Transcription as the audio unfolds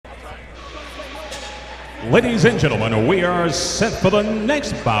Ladies and gentlemen, we are set for the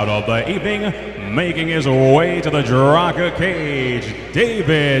next bout of the evening. Making his way to the DRAKA cage,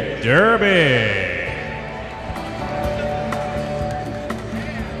 David Derby.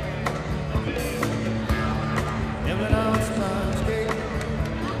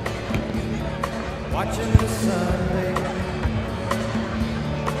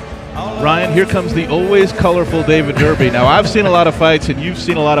 Ryan, here comes the always colorful David Derby. Now, I've seen a lot of fights, and you've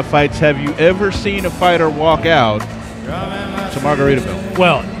seen a lot of fights. Have you ever seen a fighter walk out to Margaritaville?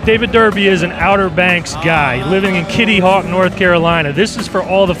 Well, David Derby is an Outer Banks guy living in Kitty Hawk, North Carolina. This is for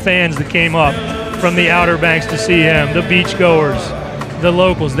all the fans that came up from the Outer Banks to see him, the beachgoers, the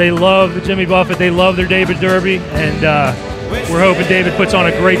locals. They love the Jimmy Buffett. They love their David Derby, and we're hoping David puts on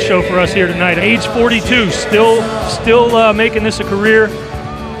a great show for us here tonight. Age 42, still making this a career.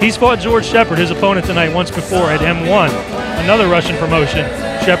 He's fought George Sheppard, his opponent tonight, once before at M1, another Russian promotion.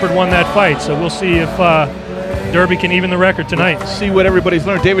 Sheppard won that fight, so we'll see if Derby can even the record tonight. Let's see what everybody's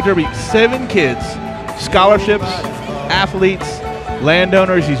learned. David Derby, 7 kids, scholarships, athletes,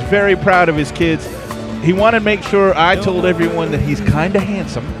 landowners. He's very proud of his kids. He wanted to make sure I told everyone that he's kind of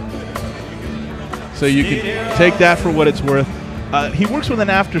handsome, so you can take that for what it's worth. He works with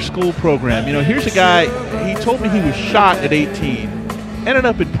an after-school program. You know, here's a guy, he told me he was shot at 18. Ended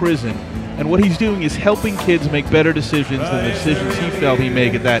up in prison, and what he's doing is helping kids make better decisions than the decisions he felt he'd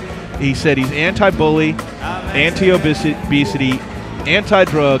make at that. He said he's anti-bully, anti-obesity,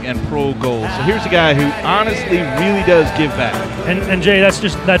 anti-drug, and pro-goals. So here's a guy who honestly really does give back. And Jay,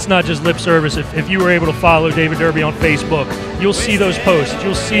 that's not just lip service. If you were able to follow David Derby on Facebook, you'll see those posts.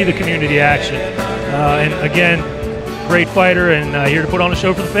 You'll see the community action. And again, great fighter, and here to put on a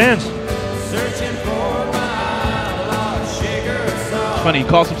show for the fans. Funny, he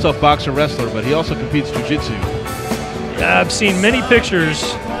calls himself boxer wrestler, but he also competes jiu-jitsu. I've seen many pictures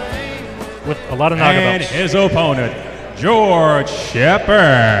with a lot of knockouts. And his opponent, George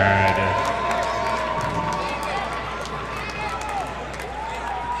Sheppard.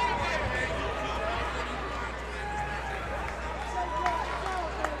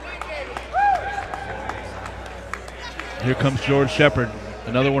 Here comes George Sheppard,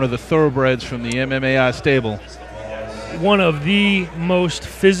 another one of the thoroughbreds from the MMA stable. One of the most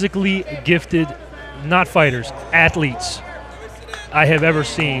physically gifted, not fighters, athletes I have ever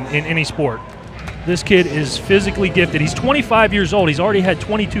seen in any sport. This kid is physically gifted. He's 25 years old. He's already had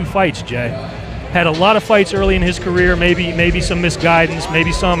 22 fights, Jay. Had a lot of fights early in his career, maybe some misguidance,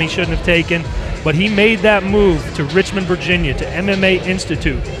 maybe some he shouldn't have taken, but he made that move to Richmond, Virginia, to MMA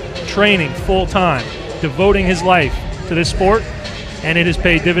Institute, training full-time, devoting his life to this sport, and it has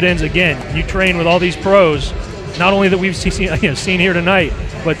paid dividends. Again, you train with all these pros, not only that we've seen here tonight,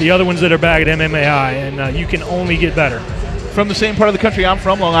 but the other ones that are back at MMAI, and you can only get better. From the same part of the country I'm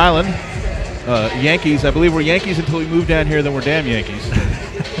from, Long Island, Yankees. I believe we're Yankees until we move down here, then we're damn Yankees.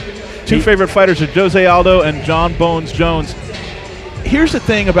 Two favorite fighters are Jose Aldo and John Bones Jones. Here's the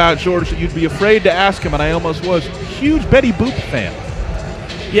thing about George that you'd be afraid to ask him, and I almost was. Huge Betty Boop fan.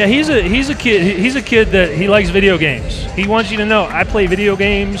 Yeah, he's a kid that he likes video games. He wants you to know, I play video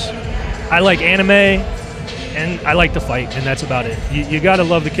games, I like anime, and I like to fight, and that's about it. You got to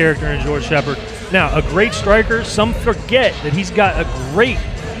love the character in George Sheppard. Now, a great striker, some forget that he's got a great,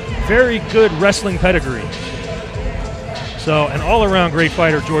 very good wrestling pedigree. So, an all-around great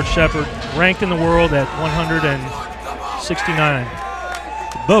fighter, George Sheppard, ranked in the world at 169.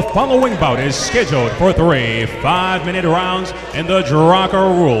 The following bout is scheduled for 3 5-minute rounds in the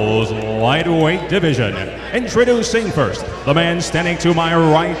DRAKA Rules lightweight division. Introducing first, the man standing to my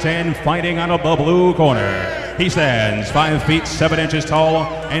right and fighting out of the blue corner. He stands 5 feet 7 inches tall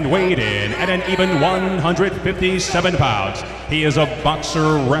and weighed in at an even 157 pounds. He is a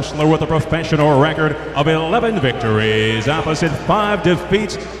boxer wrestler with a professional record of 11 victories, opposite 5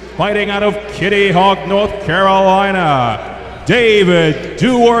 defeats, fighting out of Kitty Hawk, North Carolina. David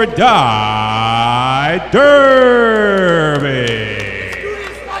Do or Die Derby.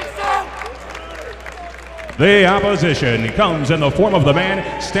 The opposition comes in the form of the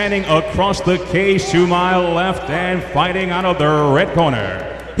man standing across the cage to my left and fighting out of the red corner.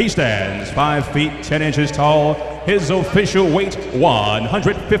 He stands 5 feet 10 inches tall. His official weight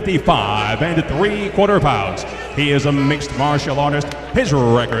 155 3/4 pounds. He is a mixed martial artist. His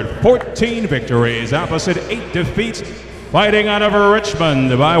record 14 victories, opposite 8 defeats. Fighting out of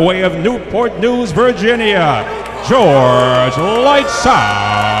Richmond by way of Newport News, Virginia, George Lights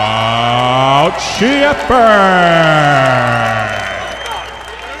Out Sheppard.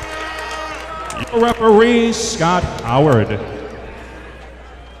 Your referee, Scott Howard.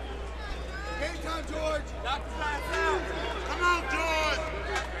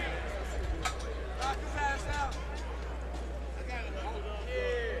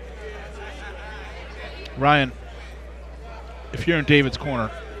 Ryan, if you're in David's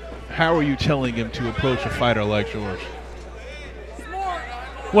corner, how are you telling him to approach a fighter like George?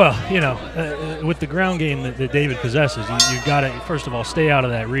 Well, you know, with the ground game that David possesses, you've got to, first of all, stay out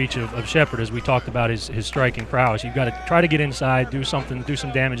of that reach of Sheppard, as we talked about his striking prowess. You've got to try to get inside, do some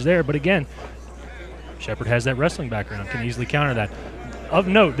damage there. But again, Sheppard has that wrestling background, can easily counter that. Of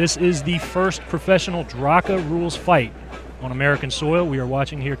note, this is the first professional DRAKA rules fight on American soil. We are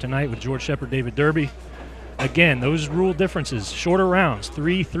watching here tonight with George Sheppard, David Derby. Again, those rule differences, shorter rounds,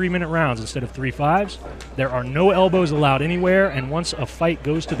 3 3-minute rounds instead of 3 5s. There are no elbows allowed anywhere, and once a fight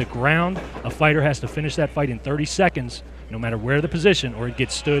goes to the ground, a fighter has to finish that fight in 30 seconds, no matter where the position, or it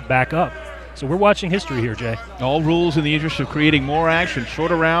gets stood back up. So we're watching history here, Jay. All rules in the interest of creating more action,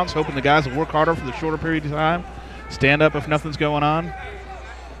 shorter rounds, hoping the guys will work harder for the shorter period of time, stand up if nothing's going on.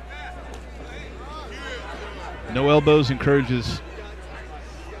 No elbows encourages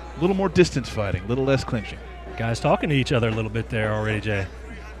a little more distance fighting, a little less clinching. Guys talking to each other a little bit there already, Jay.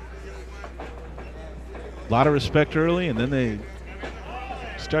 A lot of respect early, and then they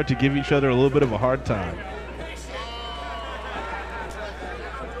start to give each other a little bit of a hard time.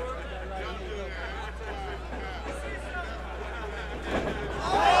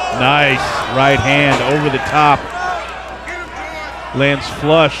 Nice right hand over the top. Lands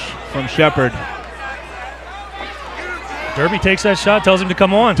flush from Sheppard. Derby takes that shot, tells him to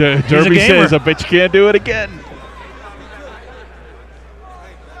come on. Derby says, I bet you can't do it again.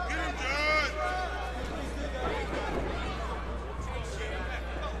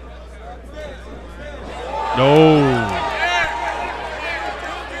 No.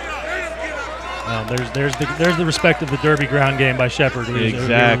 There's the respect of the Derby ground game by Sheppard, we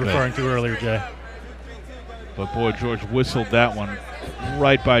were referring to earlier, Jay. But boy, George whistled that one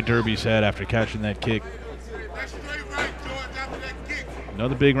right by Derby's head after catching that kick.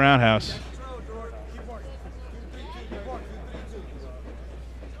 Another big roundhouse.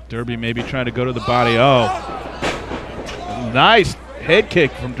 Derby maybe trying to go to the body. Oh, nice head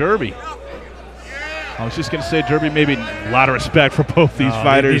kick from Derby. I was just going to say, Derby, maybe a lot of respect for both these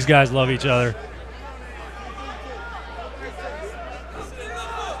fighters. These guys love each other.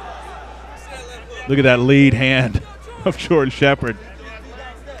 Look at that lead hand of George Sheppard.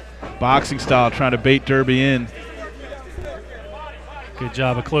 Boxing style, trying to bait Derby in. Good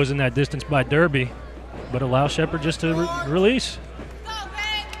job of closing that distance by Derby, but allow Sheppard just to release.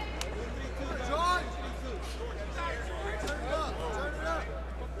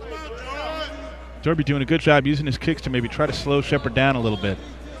 Derby doing a good job using his kicks to maybe try to slow Sheppard down a little bit.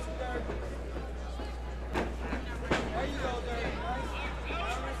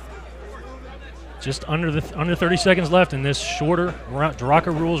 Just under 30 seconds left in this shorter DRAKA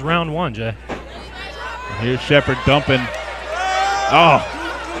rules round 1, Jay. Here's Sheppard dumping. Oh.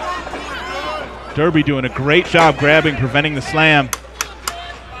 Derby doing a great job grabbing, preventing the slam.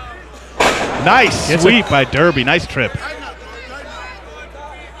 Nice sweep by Derby. Nice trip.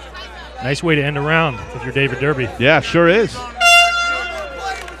 Nice way to end a round if you're David Derby. Yeah, sure is.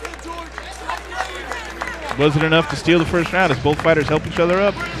 Wasn't enough to steal the first round as both fighters help each other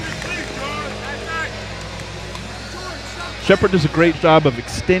up. Sheppard does a great job of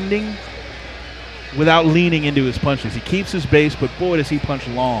extending without leaning into his punches. He keeps his base, but boy, does he punch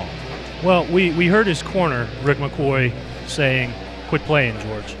long. Well, we heard his corner, Rick McCoy, saying, quit playing,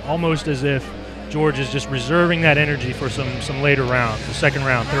 George. Almost as if George is just reserving that energy for some later rounds, the second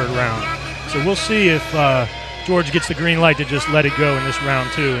round, third round. So we'll see if George gets the green light to just let it go in this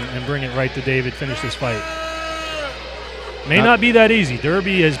round 2 and bring it right to David, finish this fight. May not be that easy.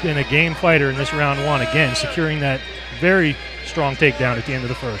 Derby has been a game fighter in this round 1, again, securing that very strong takedown at the end of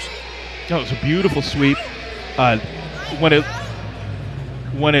the first. Oh, it was a beautiful sweep.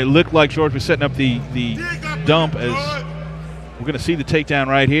 When it looked like George was setting up the dump, as we're going to see the takedown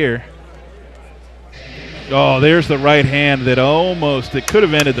right here. Oh, there's the right hand that could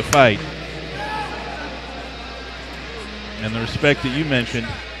have ended the fight. And the respect that you mentioned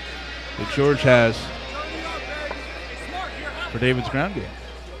that George has for David's ground game.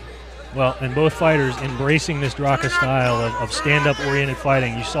 Well, and both fighters embracing this DRAKA style of stand-up oriented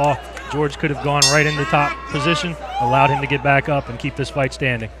fighting. You saw George could have gone right in the top position, allowed him to get back up and keep this fight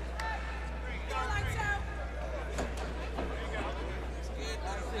standing.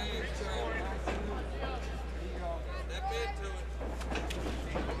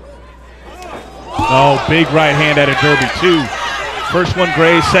 Oh, big right hand out of Derby, too. First one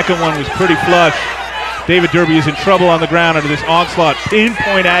grazed, second one was pretty flush. David Derby is in trouble on the ground under this onslaught.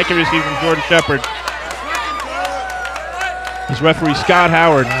 Pinpoint accuracy from George Sheppard. His referee, Scott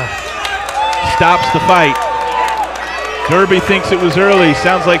Howard, stops the fight. Derby thinks it was early.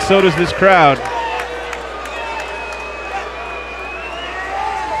 Sounds like so does this crowd.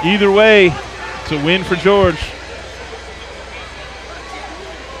 Either way, it's a win for George.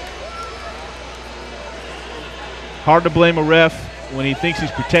 Hard to blame a ref when he thinks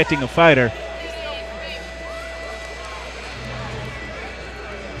he's protecting a fighter.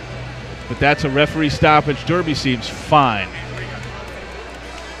 But that's a referee stoppage. Derby seems fine.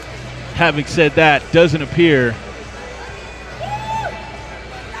 Having said that, doesn't appear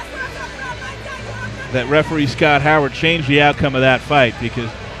that referee Scott Howard changed the outcome of that fight, because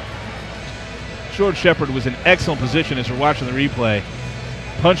George Sheppard was in excellent position as we're watching the replay,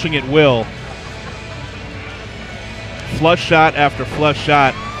 punching at will. Flush shot after flush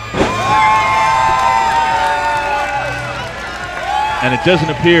shot. And it doesn't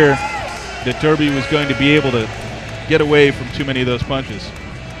appear that Derby was going to be able to get away from too many of those punches.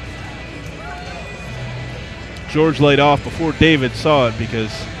 George laid off before David saw it,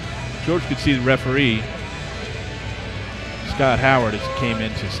 because George could see the referee, Scott Howard, as he came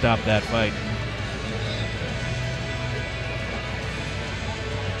in to stop that fight.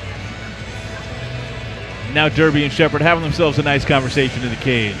 Now Derby and Sheppard having themselves a nice conversation in the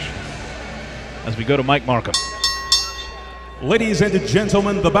cage as we go to Mike Markham. Ladies and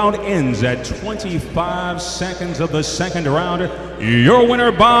gentlemen, the bout ends at 25 seconds of the second round. Your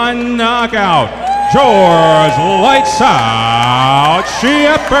winner by knockout, George Lights Out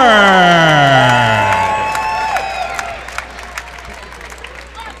Sheppard.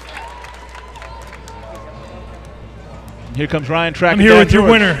 Here comes Ryan tracking I'm here down with your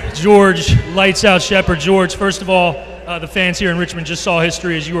George. winner, George Lights Out Sheppard. George, first of all, the fans here in Richmond just saw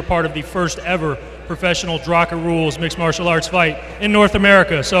history as you were part of the first ever professional DRAKA rules mixed martial arts fight in North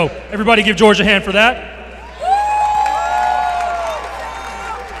America. So everybody give George a hand for that.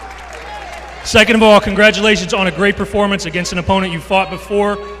 Second of all, congratulations on a great performance against an opponent you fought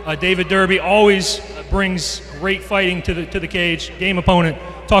before. David Derby always brings great fighting to the cage. Game opponent.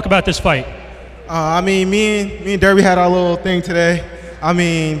 Talk about this fight. I mean, me and Derby had our little thing today. I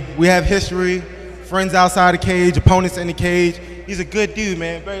mean, we have history, friends outside the cage, opponents in the cage. He's a good dude,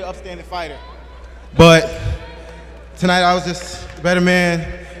 man, very upstanding fighter. But tonight I was just a better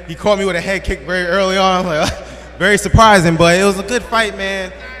man. He caught me with a head kick very early on, like, very surprising, but it was a good fight,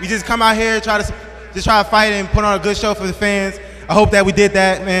 man. We just come out here, try to fight and put on a good show for the fans. I hope that we did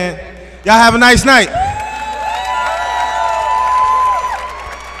that, man. Y'all have a nice night.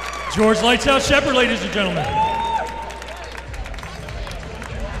 George Lights Out Sheppard, ladies and gentlemen.